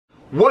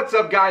What's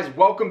up guys,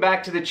 welcome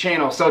back to the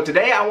channel. So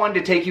today I wanted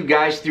to take you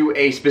guys through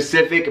a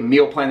specific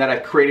meal plan that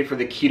I've created for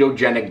the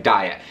ketogenic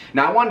diet.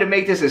 Now I wanted to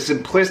make this as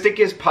simplistic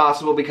as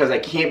possible because I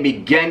can't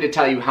begin to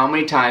tell you how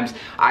many times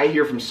I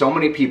hear from so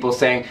many people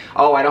saying,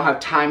 oh, I don't have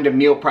time to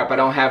meal prep, I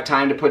don't have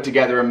time to put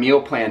together a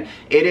meal plan.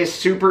 It is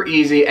super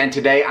easy, and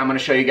today I'm going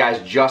to show you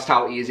guys just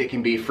how easy it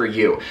can be for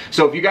you.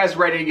 So if you guys are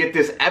ready to get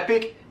this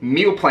epic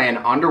meal plan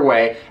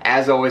underway,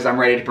 as always I'm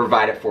ready to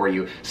provide it for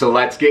you. So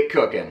let's get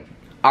cooking.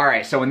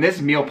 Alright, so in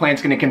this meal plan,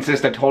 it's going to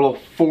consist of a total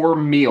of 4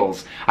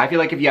 meals. I feel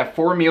like if you have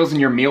 4 meals in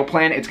your meal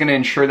plan, it's going to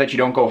ensure that you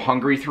don't go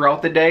hungry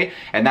throughout the day.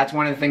 And that's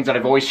one of the things that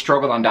I've always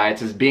struggled on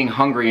diets, is being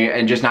hungry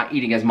and just not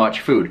eating as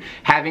much food.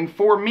 Having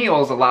 4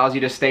 meals allows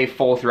you to stay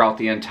full throughout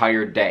the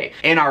entire day.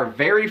 In our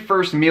very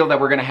first meal that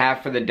we're going to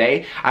have for the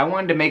day, I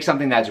wanted to make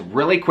something that's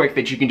really quick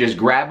that you can just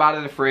grab out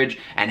of the fridge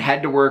and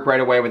head to work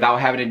right away without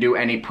having to do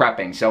any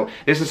prepping. So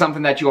this is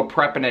something that you'll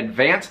prep in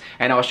advance,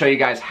 and I'll show you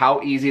guys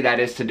how easy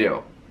that is to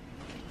do.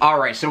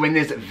 Alright, so in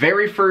this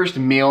very first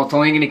meal, it's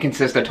only going to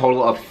consist of a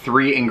total of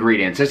 3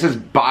 ingredients. This is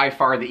by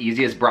far the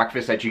easiest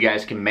breakfast that you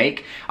guys can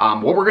make.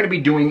 What we're going to be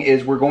doing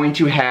is we're going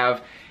to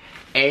have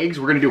eggs.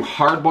 We're going to do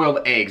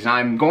hard-boiled eggs. Now,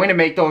 I'm going to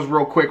make those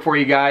real quick for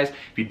you guys.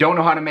 If you don't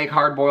know how to make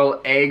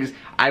hard-boiled eggs,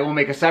 I will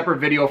make a separate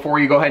video for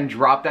you. Go ahead and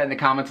drop that in the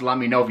comments and let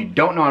me know if you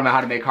don't know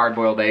how to make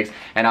hard-boiled eggs,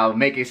 and I'll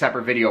make a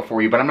separate video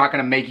for you. But I'm not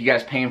going to make you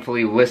guys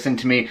painfully listen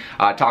to me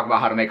talk about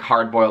how to make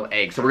hard-boiled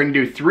eggs. So we're going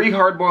to do 3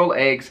 hard-boiled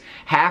eggs,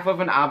 half of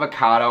an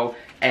avocado,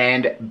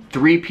 and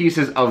 3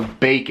 pieces of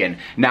bacon.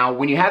 Now,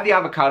 when you have the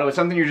avocado, it's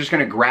something you're just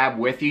going to grab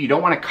with you. You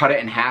don't want to cut it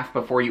in half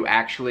before you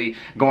actually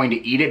going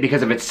to eat it,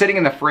 because if it's sitting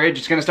in the fridge,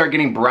 it's going to start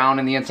getting brown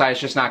in the inside. It's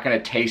just not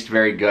going to taste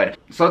very good.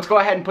 So let's go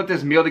ahead and put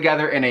this meal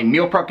together in a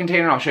meal prep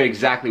container, and I'll show you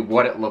exactly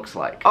what it looks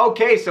like.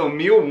 Okay, so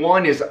meal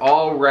 1 is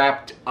all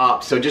wrapped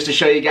up. So just to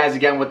show you guys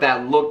again what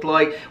that looked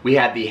like, we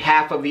had the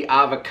half of the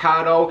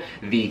avocado,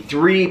 the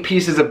 3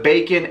 pieces of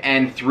bacon,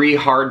 and 3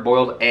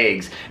 hard-boiled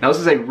eggs. Now, this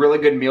is a really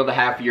good meal to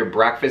have for your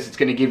breakfast. It's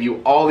going to give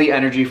you all the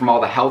energy from all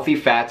the healthy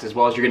fats, as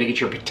well as you're going to get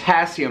your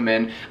potassium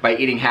in by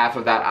eating half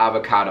of that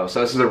avocado.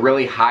 So this is a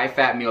really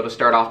high-fat meal to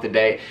start off the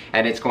day,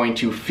 and it's going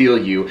to fuel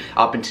you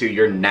up into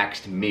your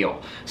next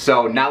meal.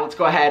 So now let's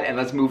go ahead and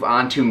let's move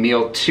on to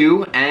meal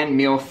 2 and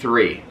meal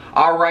 3.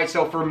 Alright,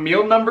 so for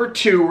meal number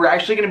 2, we're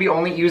actually going to be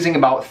only using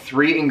about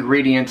 3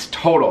 ingredients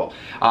total.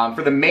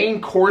 For the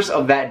main course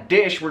of that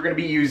dish, we're going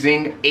to be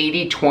using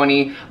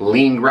 80-20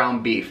 lean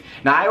ground beef.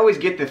 Now, I always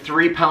get the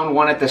 3-pound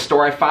one at the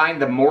store. I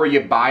find the more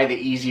you buy,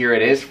 the easier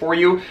it is for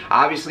you.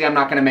 Obviously, I'm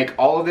not going to make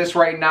all of this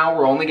right now.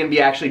 We're only going to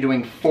be actually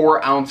doing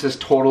 4 ounces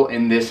total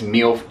in this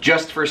meal,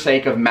 just for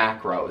sake of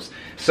macros.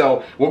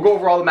 So we'll go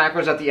over all the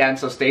macros at the end,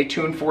 so stay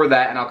tuned for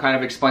that, and I'll kind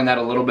of explain that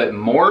a little bit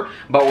more.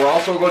 But we're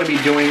also going to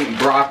be doing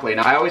broccoli.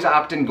 Now, I always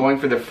opt in going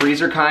for the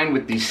freezer kind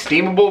with the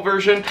steamable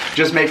version.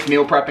 Just makes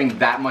meal prepping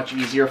that much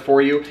easier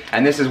for you,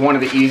 and this is one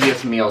of the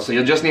easiest meals. So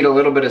you'll just need a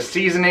little bit of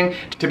seasoning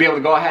to be able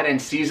to go ahead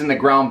and season the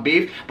ground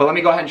beef, but let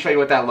me go ahead and show you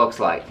what that looks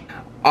like.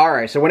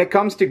 Alright, so when it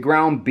comes to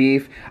ground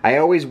beef, I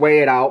always weigh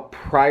it out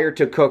prior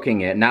to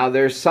cooking it. Now,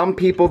 there's some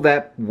people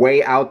that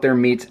weigh out their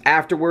meats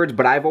afterwards,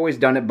 but I've always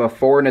done it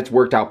before and it's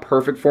worked out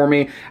perfect for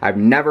me. I've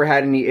never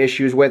had any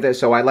issues with it,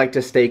 so I like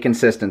to stay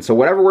consistent. So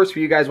whatever works for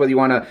you guys, whether you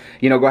want to,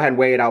 go ahead and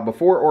weigh it out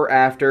before or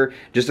after,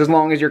 just as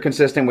long as you're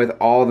consistent with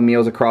all the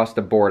meals across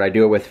the board. I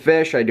do it with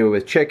fish, I do it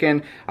with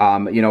chicken.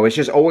 It's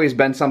just always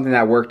been something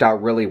that worked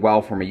out really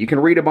well for me. You can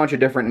read a bunch of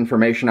different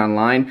information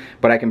online,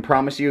 but I can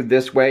promise you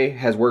this way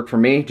has worked for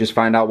me. Just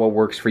find out what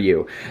works for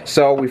you.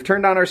 So we've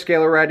turned on our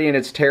scale already, and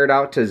it's tared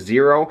out to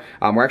 0.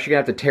 We're actually gonna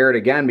have to tear it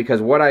again,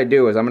 because what I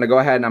do is I'm gonna go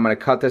ahead and I'm gonna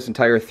cut this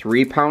entire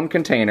 3-pound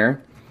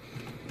container,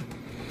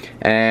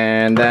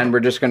 and then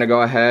we're just gonna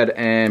go ahead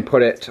and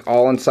put it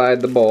all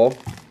inside the bowl.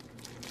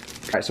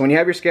 Alright, so when you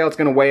have your scale, it's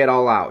going to weigh it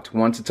all out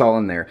once it's all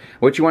in there.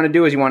 What you want to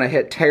do is you want to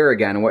hit tear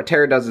again, and what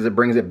tear does is it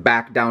brings it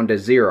back down to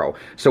 0.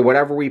 So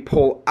whatever we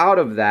pull out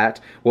of that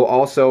will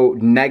also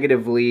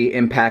negatively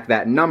impact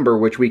that number,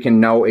 which we can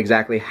know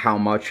exactly how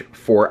much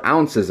 4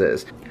 ounces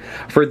is.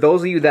 For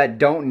those of you that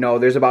don't know,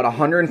 there's about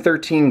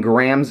 113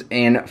 grams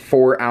in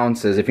 4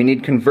 ounces. If you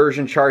need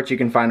conversion charts, you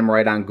can find them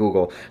right on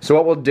Google. So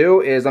what we'll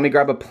do is, let me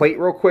grab a plate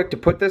real quick to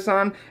put this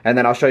on, and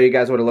then I'll show you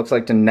guys what it looks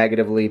like to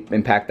negatively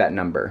impact that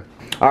number.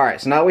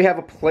 Alright, so now we have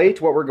a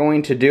plate. What we're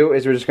going to do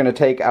is we're just going to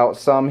take out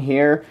some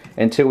here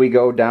until we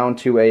go down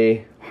to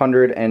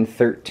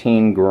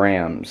 113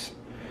 grams.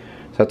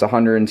 So that's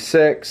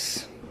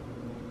 106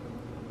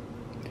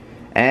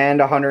 and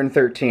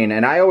 113.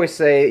 And I always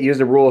say, use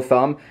the rule of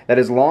thumb, that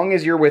as long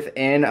as you're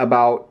within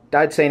about,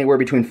 I'd say anywhere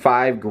between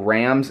 5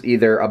 grams,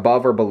 either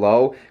above or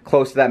below,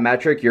 close to that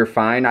metric, you're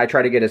fine. I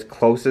try to get as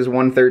close as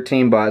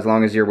 113, but as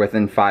long as you're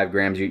within 5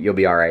 grams, you'll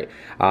be alright.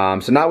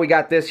 So now we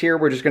got this here,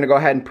 we're just going to go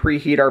ahead and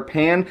preheat our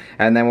pan,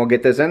 and then we'll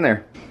get this in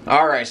there.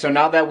 Alright, so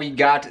now that we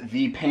got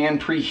the pan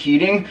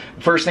preheating,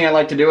 first thing I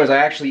like to do is I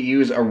actually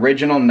use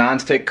original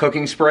nonstick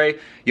cooking spray.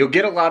 You'll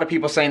get a lot of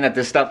people saying that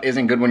this stuff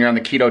isn't good when you're on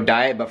the keto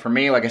diet, but for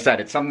me, like I said,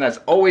 it's something that's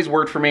always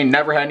worked for me,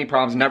 never had any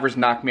problems, never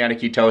knocked me out of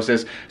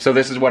ketosis, so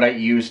this is what I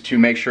use to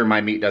make sure sure my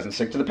meat doesn't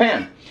stick to the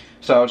pan.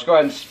 So just go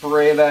ahead and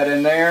spray that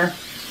in there.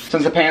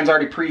 Since the pan's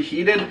already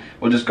preheated,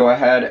 we'll just go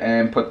ahead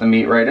and put the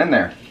meat right in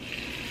there.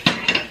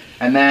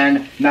 And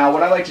then, now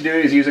what I like to do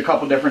is use a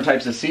couple different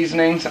types of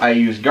seasonings. I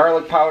use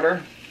garlic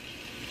powder,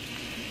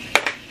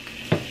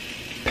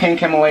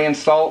 pink Himalayan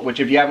salt, which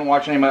if you haven't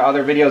watched any of my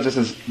other videos, this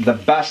is the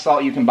best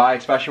salt you can buy,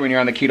 especially when you're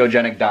on the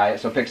ketogenic diet.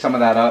 So pick some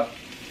of that up.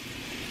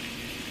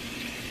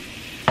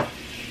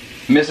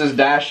 Mrs.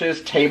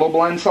 Dash's table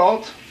blend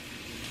salt.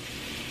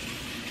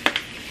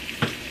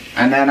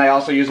 And then I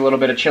also use a little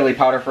bit of chili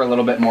powder for a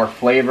little bit more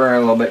flavor and a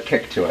little bit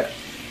kick to it.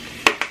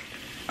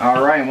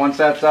 Alright, and once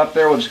that's up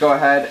there, we'll just go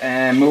ahead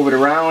and move it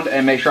around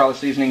and make sure all the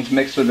seasonings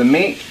mix with the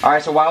meat.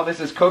 Alright, so while this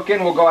is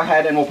cooking, we'll go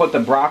ahead and we'll put the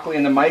broccoli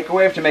in the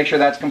microwave to make sure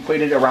that's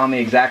completed around the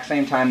exact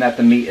same time that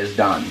the meat is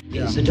done.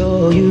 Yes,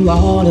 adore you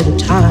all of the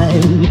time.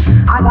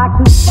 I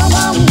like to.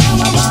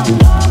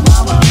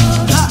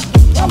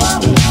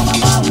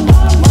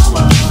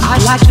 I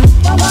like to.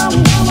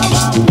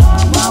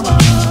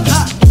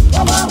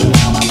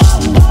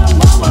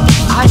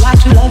 I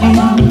like to love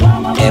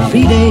you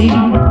every day.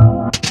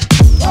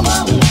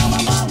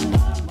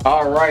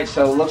 Alright,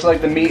 so it looks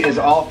like the meat is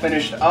all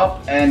finished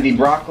up and the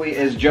broccoli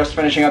is just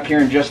finishing up here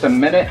in just a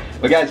minute.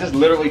 But guys, this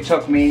literally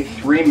took me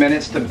 3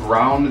 minutes to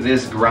brown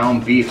this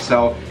ground beef.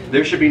 So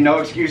there should be no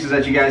excuses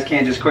that you guys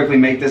can't just quickly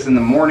make this in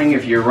the morning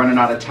if you're running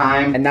out of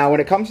time. And now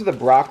when it comes to the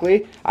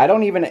broccoli, I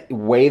don't even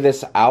weigh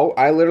this out.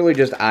 I literally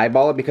just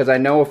eyeball it because I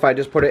know if I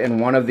just put it in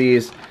one of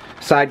these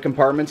side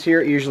compartments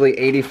here, usually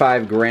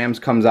 85 grams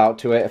comes out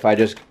to it if I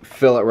just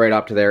fill it right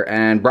up to there.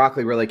 And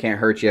broccoli really can't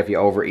hurt you if you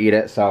overeat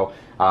it. So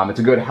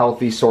it's a good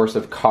healthy source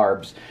of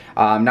carbs.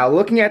 Now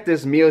looking at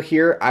this meal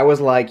here, I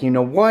was like, you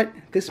know what?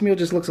 This meal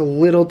just looks a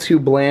little too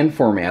bland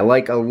for me. I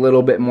like a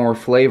little bit more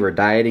flavor.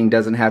 Dieting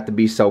doesn't have to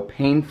be so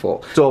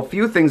painful. So a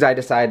few things I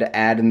decided to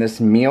add in this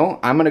meal.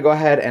 I'm gonna go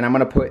ahead and I'm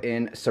gonna put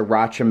in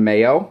sriracha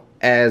mayo.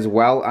 As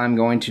well, I'm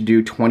going to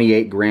do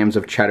 28 grams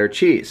of cheddar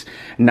cheese.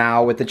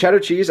 Now with the cheddar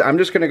cheese, I'm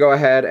just gonna go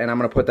ahead and I'm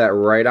gonna put that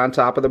right on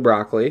top of the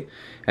broccoli,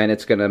 and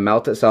it's gonna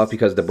melt itself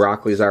because the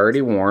broccoli is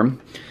already warm.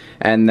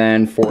 And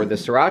then for the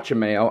sriracha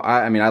mayo,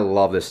 I mean, I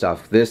love this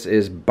stuff. This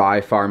is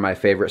by far my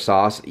favorite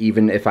sauce.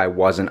 Even if I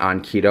wasn't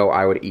on keto,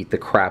 I would eat the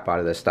crap out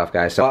of this stuff,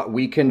 guys. So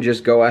we can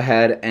just go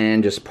ahead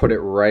and just put it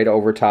right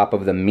over top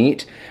of the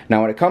meat.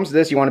 Now, when it comes to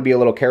this, you want to be a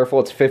little careful.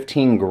 It's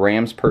 15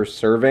 grams per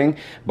serving,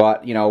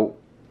 but you know,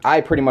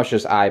 I pretty much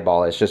just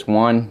eyeball it. It's just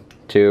 1,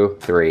 2,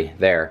 3,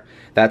 there.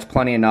 That's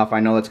plenty enough. I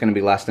know that's gonna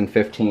be less than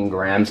 15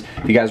 grams.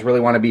 If you guys really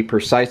wanna be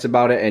precise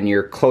about it and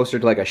you're closer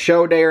to like a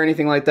show day or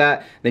anything like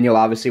that, then you'll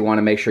obviously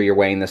wanna make sure you're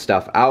weighing this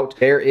stuff out.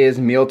 There is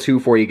meal 2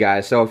 for you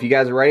guys. So if you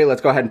guys are ready,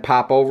 let's go ahead and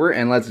pop over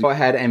and let's go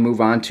ahead and move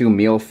on to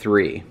meal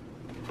 3.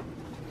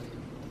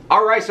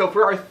 Alright, so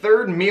for our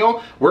third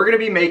meal, we're gonna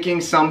be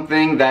making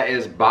something that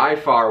is by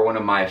far one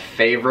of my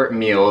favorite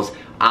meals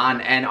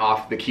on and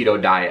off the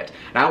keto diet.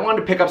 And I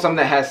wanted to pick up something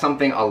that has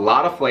a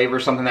lot of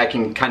flavor, something that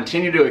can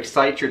continue to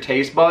excite your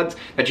taste buds,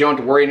 that you don't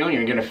have to worry,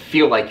 you're gonna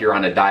feel like you're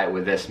on a diet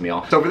with this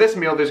meal. So for this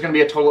meal, there's gonna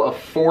be a total of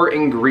 4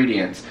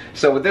 ingredients.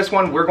 So with this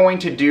one, we're going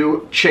to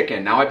do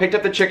chicken. Now I picked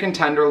up the chicken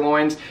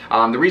tenderloins.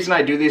 The reason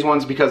I do these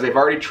ones is because they've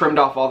already trimmed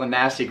off all the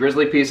nasty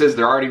grizzly pieces.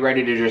 They're already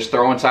ready to just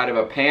throw inside of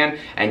a pan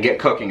and get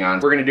cooking on.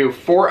 We're gonna do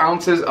 4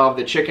 ounces of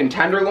the chicken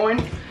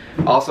tenderloin.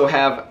 Also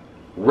have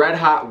red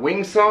hot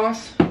wing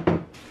sauce.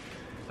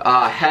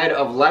 Head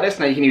of lettuce.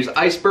 Now you can use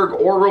iceberg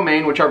or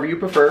romaine, whichever you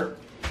prefer.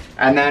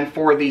 And then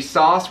for the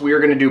sauce, we are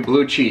going to do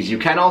blue cheese. You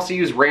can also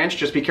use ranch,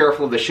 just be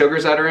careful of the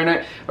sugars that are in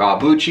it.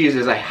 Blue cheese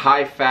is a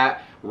high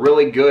fat,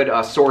 really good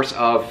source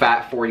of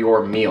fat for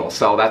your meal,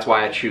 so that's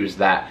why I choose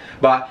that.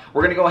 But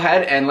we're gonna go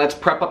ahead and let's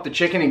prep up the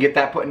chicken and get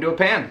that put into a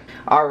pan.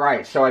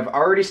 Alright, so I've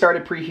already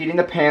started preheating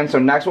the pan, so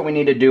next what we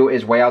need to do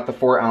is weigh out the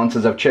 4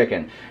 ounces of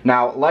chicken.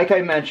 Now, like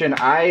I mentioned,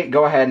 I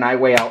go ahead and I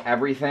weigh out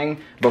everything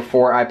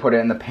before I put it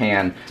in the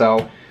pan.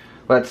 So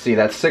let's see,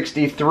 that's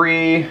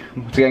 63.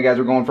 Once again, guys,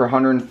 we're going for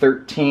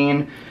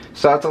 113.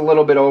 So that's a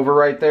little bit over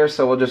right there,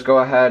 so we'll just go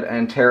ahead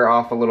and tear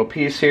off a little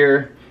piece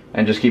here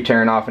and just keep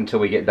tearing off until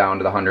we get down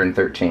to the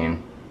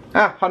 113.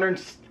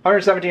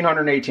 117,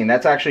 118,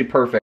 that's actually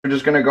perfect. We're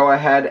just gonna go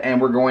ahead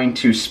and we're going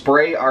to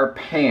spray our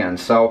pan.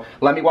 So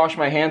let me wash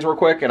my hands real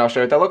quick and I'll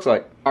show you what that looks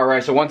like.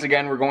 Alright, so once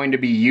again, we're going to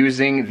be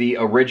using the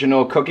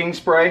original cooking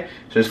spray.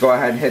 So just go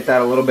ahead and hit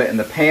that a little bit in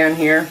the pan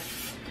here.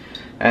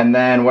 And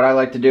then what I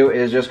like to do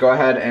is just go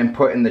ahead and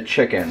put in the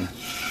chicken.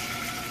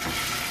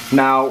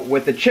 Now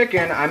with the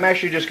chicken, I'm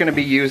actually just gonna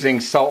be using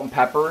salt and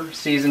pepper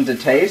seasoned to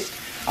taste.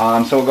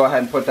 So we'll go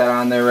ahead and put that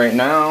on there right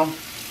now.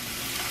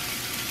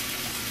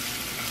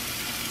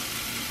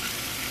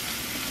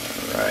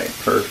 Alright,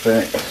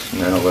 perfect.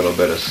 And then a little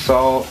bit of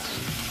salt.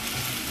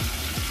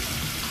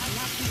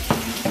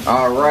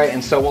 Alright,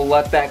 and so we'll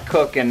let that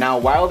cook. And now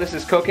while this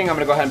is cooking, I'm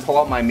going to go ahead and pull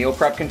out my meal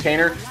prep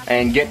container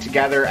and get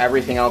together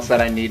everything else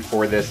that I need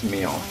for this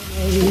meal.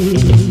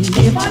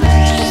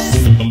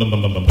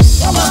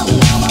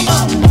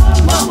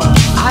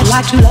 I'd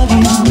like to love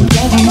you, love you.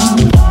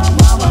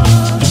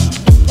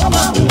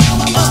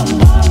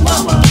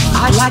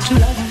 I'd like to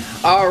love you.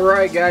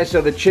 Alright guys, so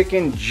the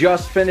chicken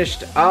just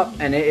finished up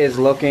and it is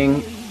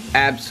looking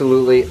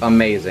absolutely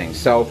amazing.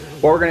 So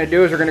what we're going to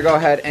do is we're going to go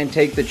ahead and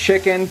take the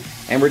chicken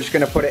and we're just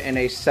going to put it in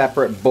a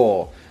separate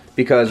bowl.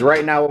 Because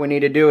right now what we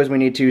need to do is we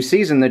need to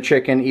season the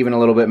chicken even a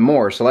little bit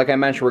more. So like I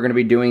mentioned, we're going to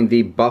be doing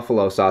the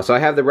buffalo sauce. So I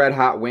have the red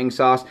hot wing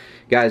sauce.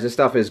 Guys, this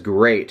stuff is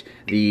great.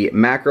 The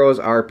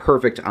macros are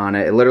perfect on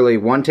it. Literally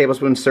 1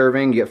 tablespoon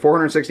serving. You get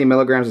 460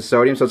 milligrams of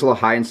sodium, so it's a little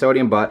high in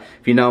sodium, but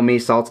if you know me,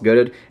 salt's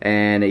good.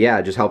 And yeah,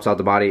 it just helps out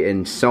the body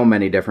in so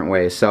many different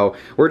ways. So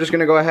we're just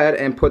going to go ahead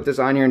and put this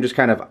on here and just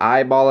kind of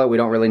eyeball it. We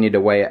don't really need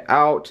to weigh it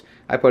out.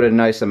 I put a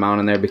nice amount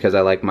in there because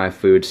I like my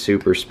food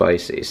super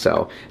spicy.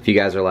 So if you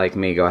guys are like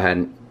me, go ahead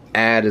and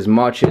add as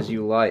much as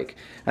you like.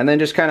 And then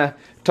just kind of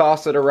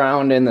toss it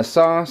around in the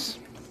sauce.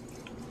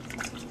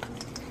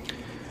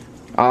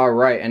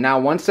 Alright, and now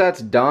once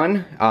that's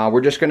done,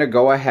 we're just going to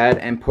go ahead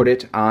and put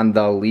it on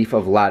the leaf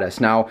of lettuce.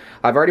 Now,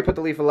 I've already put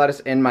the leaf of lettuce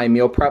in my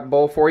meal prep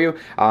bowl for you.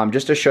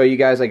 Just to show you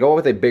guys, I go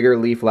with a bigger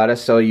leaf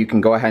lettuce so you can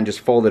go ahead and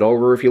just fold it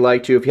over if you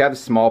like to. If you have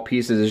small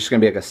pieces, it's just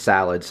going to be like a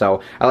salad. So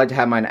I like to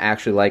have mine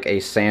actually like a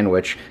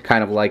sandwich,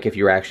 kind of like if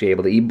you're actually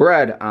able to eat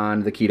bread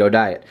on the keto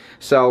diet.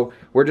 So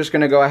we're just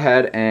going to go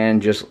ahead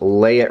and just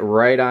lay it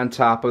right on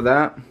top of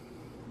that.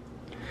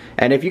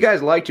 And if you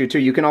guys like to too,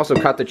 you can also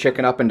cut the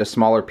chicken up into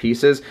smaller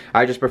pieces.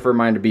 I just prefer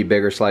mine to be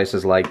bigger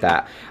slices like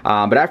that.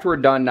 But after we're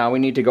done, now we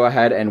need to go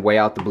ahead and weigh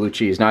out the blue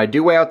cheese. Now I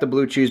do weigh out the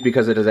blue cheese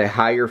because it is a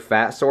higher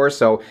fat source,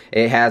 so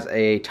it has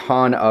a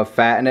ton of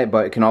fat in it,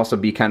 but it can also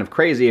be kind of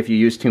crazy. If you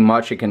use too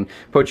much, it can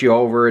put you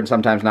over and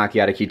sometimes knock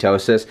you out of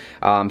ketosis.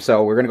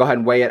 So we're gonna go ahead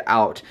and weigh it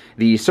out.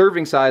 The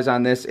serving size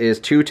on this is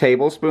 2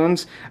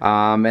 tablespoons,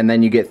 and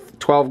then you get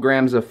 12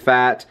 grams of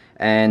fat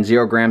and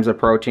 0 grams of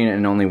protein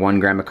and only 1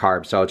 gram of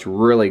carbs, so it's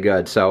really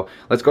good. So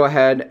let's go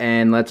ahead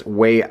and let's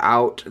weigh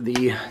out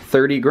the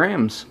 30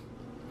 grams.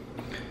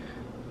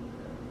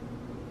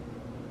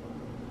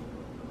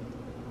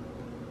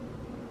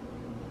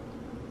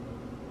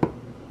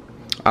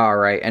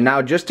 Alright, and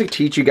now just to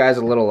teach you guys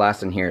a little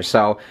lesson here.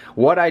 So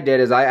what I did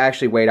is I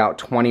actually weighed out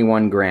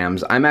 21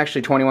 grams. I'm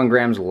actually 21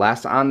 grams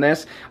less on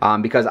this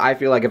because I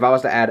feel like if I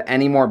was to add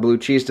any more blue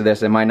cheese to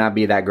this, it might not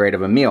be that great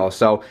of a meal.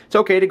 So it's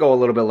okay to go a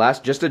little bit less.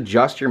 Just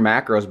adjust your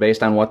macros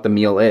based on what the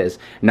meal is.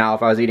 Now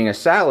if I was eating a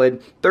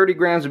salad, 30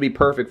 grams would be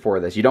perfect for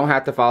this. You don't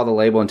have to follow the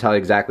label and tell you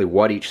exactly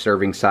what each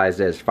serving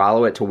size is.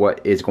 Follow it to what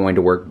is going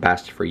to work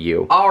best for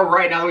you.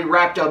 Alright, now that we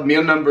wrapped up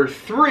meal number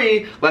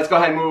 3, let's go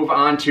ahead and move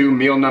on to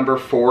meal number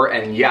 4.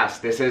 And yes,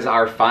 this is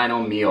our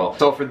final meal.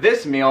 So for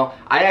this meal,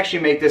 I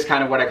actually make this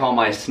kind of what I call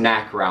my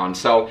snack round.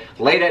 So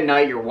late at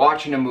night, you're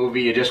watching a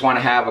movie, you just want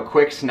to have a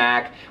quick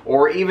snack,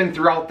 or even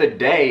throughout the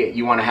day,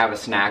 you want to have a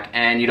snack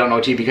and you don't know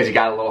what to eat because you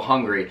got a little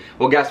hungry.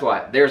 Well, guess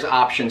what? There's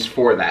options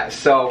for that.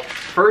 So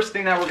first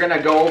thing that we're gonna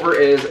go over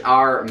is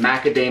our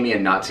macadamia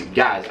nuts.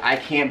 Guys, I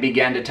can't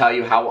begin to tell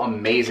you how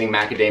amazing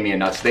macadamia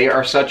nuts. They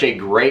are such a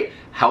great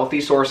healthy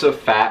source of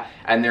fat,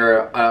 and they're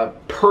a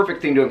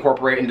perfect thing to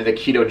incorporate into the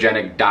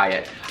ketogenic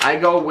diet. I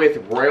go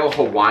with Royal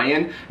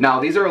Hawaiian. Now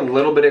these are a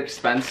little bit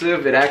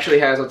expensive. It actually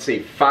has, let's see,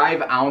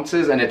 5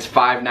 ounces and it's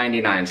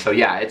 $5.99. So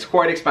yeah, it's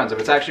quite expensive.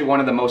 It's actually one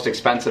of the most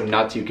expensive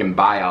nuts you can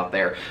buy out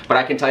there. But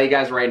I can tell you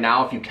guys right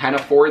now, if you can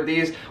afford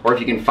these or if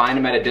you can find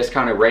them at a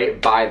discounted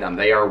rate, buy them.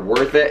 They are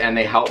worth it and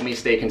they help me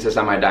stay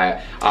consistent on my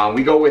diet.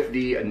 We go with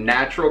the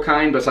natural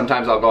kind, but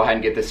sometimes I'll go ahead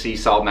and get the sea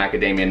salt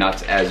macadamia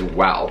nuts as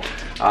well.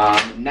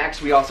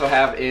 Next we also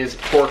have is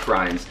pork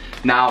rinds.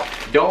 Now,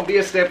 don't be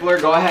a stickler,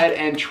 go ahead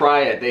and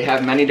try it. They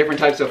have many different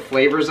types of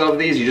flavors of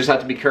these. You just have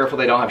to be careful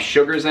they don't have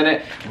sugars in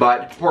it,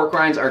 but pork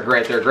rinds are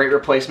great. They're a great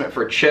replacement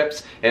for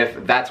chips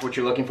if that's what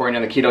you're looking for in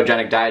the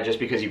ketogenic diet, just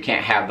because you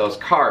can't have those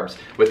carbs.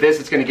 With this,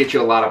 it's gonna get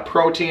you a lot of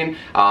protein,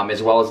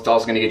 as well as it's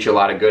also gonna get you a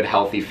lot of good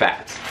healthy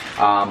fats.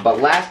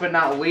 But last but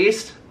not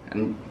least,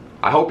 and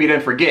I hope you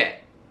didn't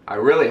forget, I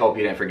really hope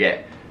you didn't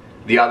forget,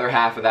 the other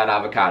half of that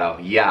avocado.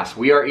 Yes,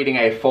 we are eating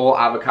a full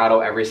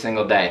avocado every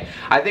single day.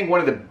 I think one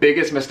of the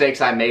biggest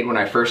mistakes I made when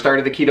I first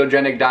started the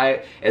ketogenic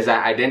diet is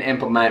that I didn't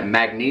implement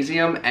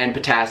magnesium and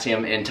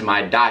potassium into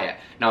my diet.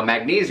 Now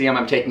magnesium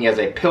I'm taking as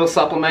a pill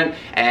supplement,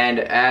 and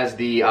as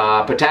the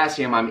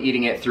potassium I'm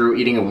eating it through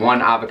eating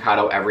 1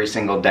 avocado every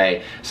single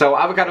day. So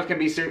avocados can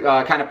be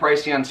kind of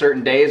pricey on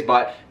certain days,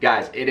 but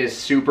guys, it is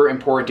super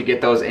important to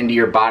get those into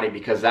your body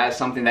because that is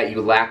something that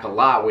you lack a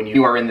lot when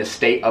you are in the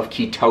state of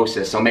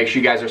ketosis. So make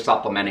sure you guys are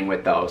supplementing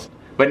with those.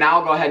 But now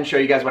I'll go ahead and show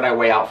you guys what I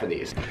weigh out for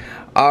these.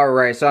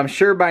 Alright, so I'm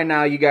sure by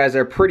now you guys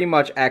are pretty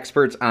much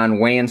experts on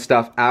weighing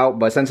stuff out,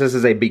 but since this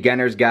is a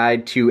beginner's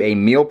guide to a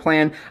meal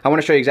plan, I want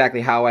to show you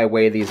exactly how I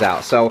weigh these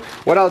out. So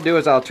what I'll do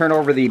is I'll turn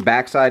over the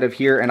backside of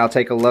here and I'll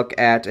take a look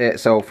at it.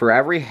 So for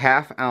every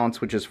 ½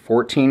 ounce, which is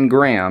 14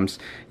 grams,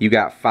 you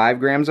got 5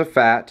 grams of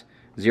fat,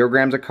 0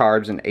 grams of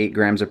carbs, and 8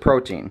 grams of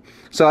protein.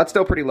 So that's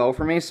still pretty low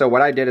for me. So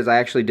what I did is I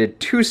actually did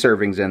 2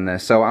 servings in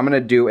this. So I'm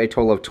going to do a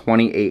total of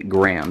 28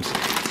 grams.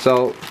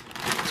 So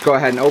let's go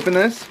ahead and open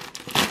this.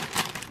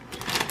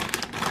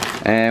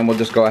 And we'll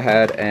just go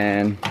ahead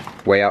and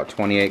weigh out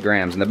 28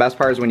 grams. And the best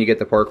part is when you get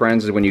the pork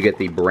rinds is when you get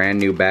the brand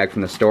new bag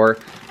from the store.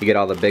 You get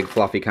all the big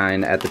fluffy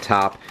kind at the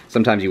top.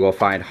 Sometimes you will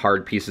find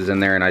hard pieces in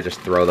there and I just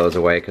throw those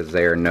away because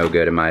they are no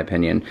good in my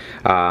opinion.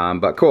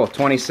 But cool,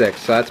 26,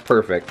 so that's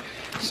perfect.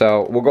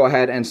 So we'll go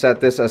ahead and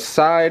set this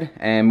aside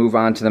and move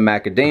on to the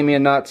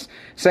macadamia nuts.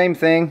 Same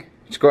thing,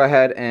 just go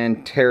ahead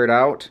and tear it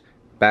out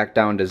back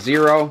down to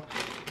 0.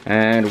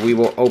 And we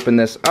will open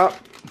this up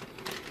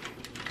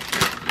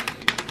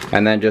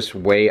and then just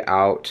weigh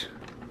out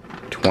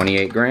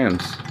 28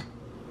 grams.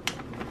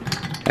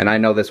 And I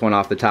know this one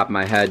off the top of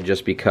my head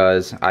just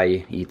because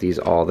I eat these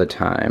all the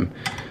time.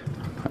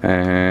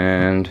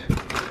 And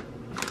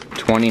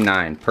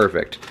 29,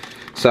 perfect.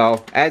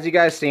 So, as you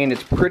guys seen,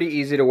 it's pretty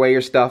easy to weigh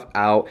your stuff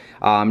out.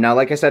 Now,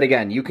 like I said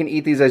again, you can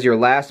eat these as your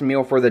last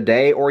meal for the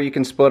day, or you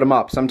can split them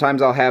up.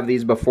 Sometimes I'll have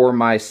these before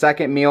my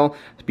second meal,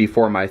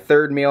 before my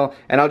third meal,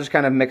 and I'll just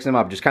kind of mix them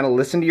up. Just kind of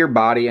listen to your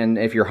body, and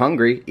if you're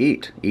hungry,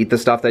 eat. Eat the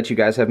stuff that you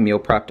guys have meal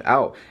prepped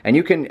out. And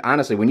you can,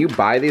 honestly, when you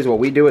buy these, what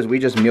we do is we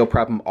just meal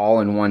prep them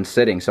all in one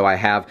sitting. So I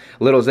have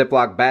little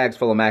Ziploc bags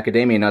full of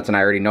macadamia nuts, and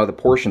I already know the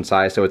portion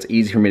size, so it's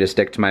easy for me to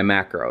stick to my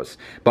macros.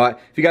 But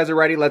if you guys are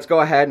ready, let's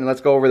go ahead and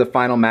let's go over the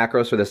final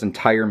macros for this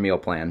entire meal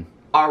plan.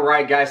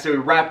 Alright guys, so we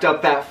wrapped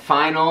up that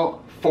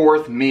final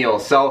 4th meal.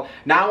 So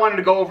now I wanted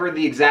to go over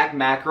the exact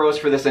macros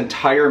for this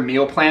entire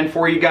meal plan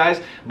for you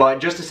guys, but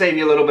just to save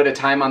you a little bit of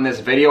time on this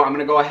video, I'm going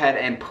to go ahead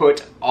and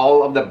put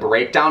all of the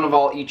breakdown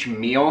of each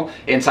meal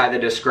inside the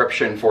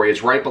description for you.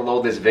 It's right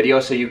below this video,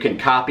 so you can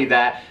copy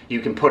that, you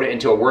can put it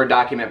into a Word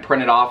document,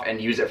 print it off,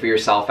 and use it for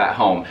yourself at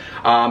home.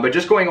 But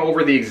just going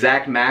over the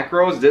exact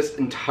macros, this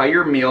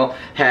entire meal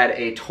had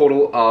a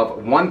total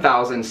of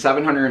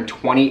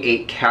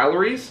 1,728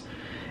 calories.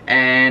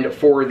 And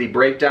for the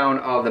breakdown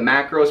of the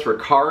macros for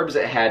carbs,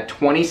 it had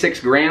 26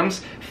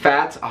 grams,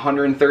 fats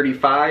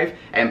 135,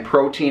 and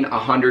protein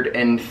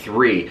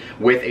 103,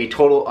 with a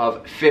total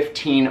of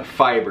 15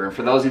 fiber. And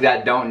for those of you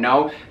that don't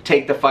know,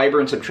 take the fiber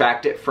and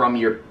subtract it from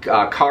your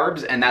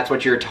carbs, and that's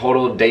what your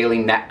total daily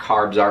net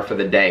carbs are for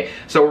the day.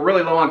 So we're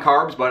really low on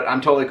carbs, but I'm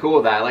totally cool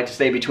with that. I like to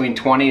stay between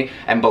 20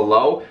 and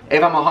below.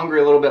 If I'm hungry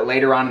a little bit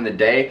later on in the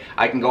day,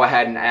 I can go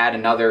ahead and add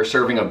another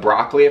serving of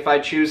broccoli if I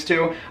choose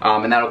to,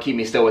 and that'll keep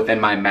me still within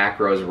my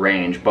macros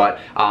range. But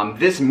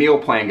this meal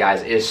plan,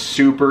 guys, is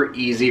super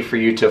easy for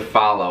you to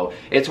follow.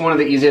 It's one of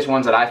the easiest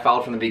ones that I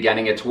followed from the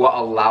beginning. It's what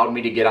allowed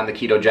me to get on the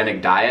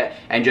ketogenic diet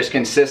and just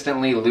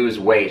consistently lose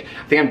weight.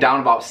 I think I'm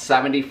down about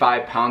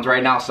 75 pounds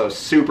right now, so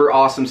super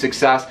awesome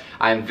success.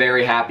 I'm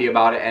very happy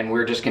about it, and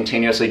we're just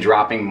continuously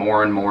dropping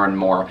more and more and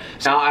more.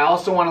 Now, I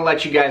also want to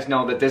let you guys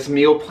know that this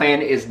meal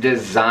plan is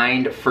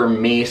designed for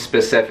me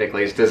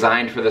specifically. It's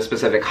designed for the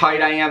specific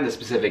height I am, the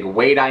specific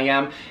weight I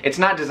am. It's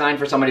not designed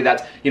for somebody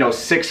that's,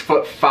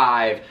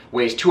 6'5",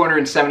 weighs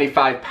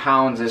 275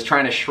 pounds, is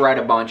trying to shred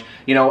a bunch.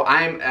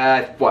 I'm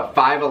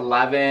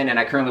 5'11", and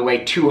I currently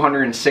weigh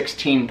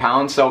 216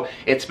 pounds, so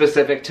it's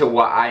specific to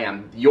what I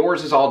am.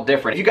 Yours is all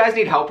different. If you guys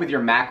need help with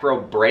your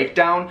macro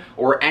breakdown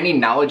or any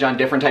knowledge on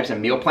different types of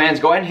meal plans,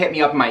 go ahead and hit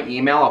me up in my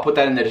email. I'll put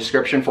that in the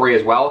description for you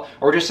as well,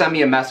 or just send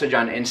me a message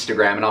on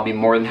Instagram and I'll be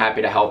more than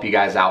happy to help you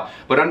guys out.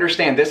 But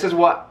understand, this is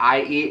what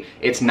I eat.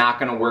 It's not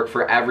going to work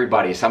for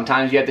everybody.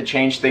 Sometimes you have to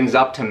change things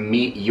up to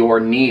meet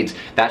your needs.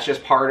 That's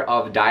just part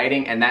of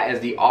dieting, and that is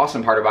the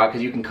awesome part about it,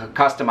 because you can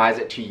customize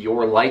it to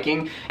your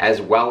liking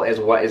as well as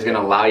what is going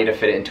to allow you to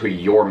fit it into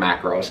your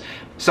macros.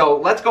 So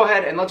let's go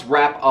ahead and let's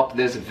wrap up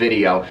this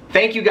video.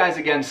 Thank you guys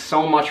again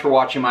so much for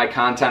watching my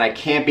content. I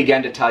can't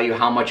begin to tell you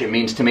how much it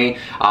means to me.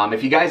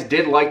 If you guys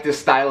did like this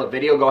style of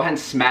video, go ahead and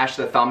smash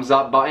the thumbs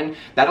up button.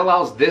 That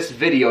allows this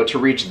video to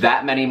reach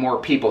that many more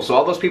people. So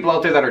all those people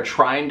out there that are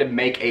trying to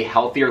make a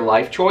healthier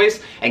life choice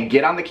and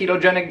get on the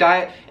ketogenic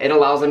diet, it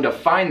allows them to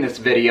find this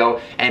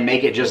video and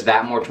make it just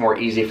that much more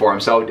easy for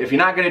them. So if you're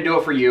not going to do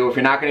it for you, if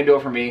you're not going to do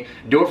it for me,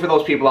 do it for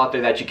those people out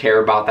there that you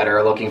care about, that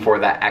are looking for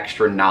that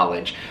extra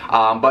knowledge.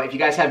 But if you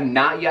guys have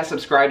not yet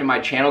subscribed to my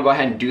channel, go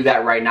ahead and do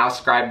that right now.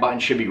 Subscribe button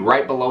should be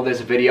right below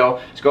this video.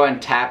 Just go ahead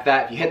and tap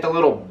that. If you hit the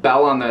little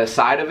bell on the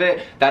side of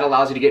it, that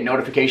allows you to get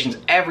notifications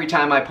every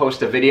time I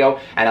post a video,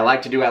 and I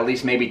like to do at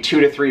least maybe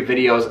 2 to 3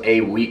 videos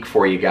a week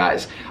for you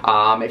guys.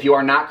 If you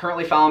are not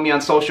currently following me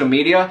on social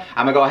media,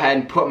 I'm gonna go ahead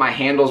and put my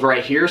handles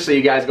right here, so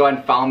you guys go ahead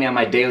and follow me on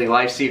my daily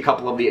life, see a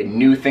couple of the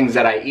new things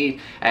that I eat,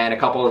 and a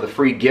couple of the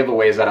free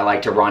giveaways that I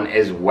like to run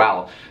as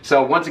well.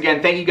 So once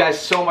again, thank you guys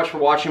so much for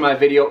watching my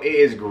video. It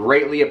is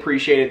greatly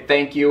appreciated.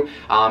 Thank you,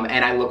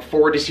 and I look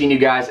forward to seeing you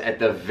guys at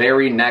the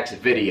very next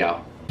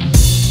video.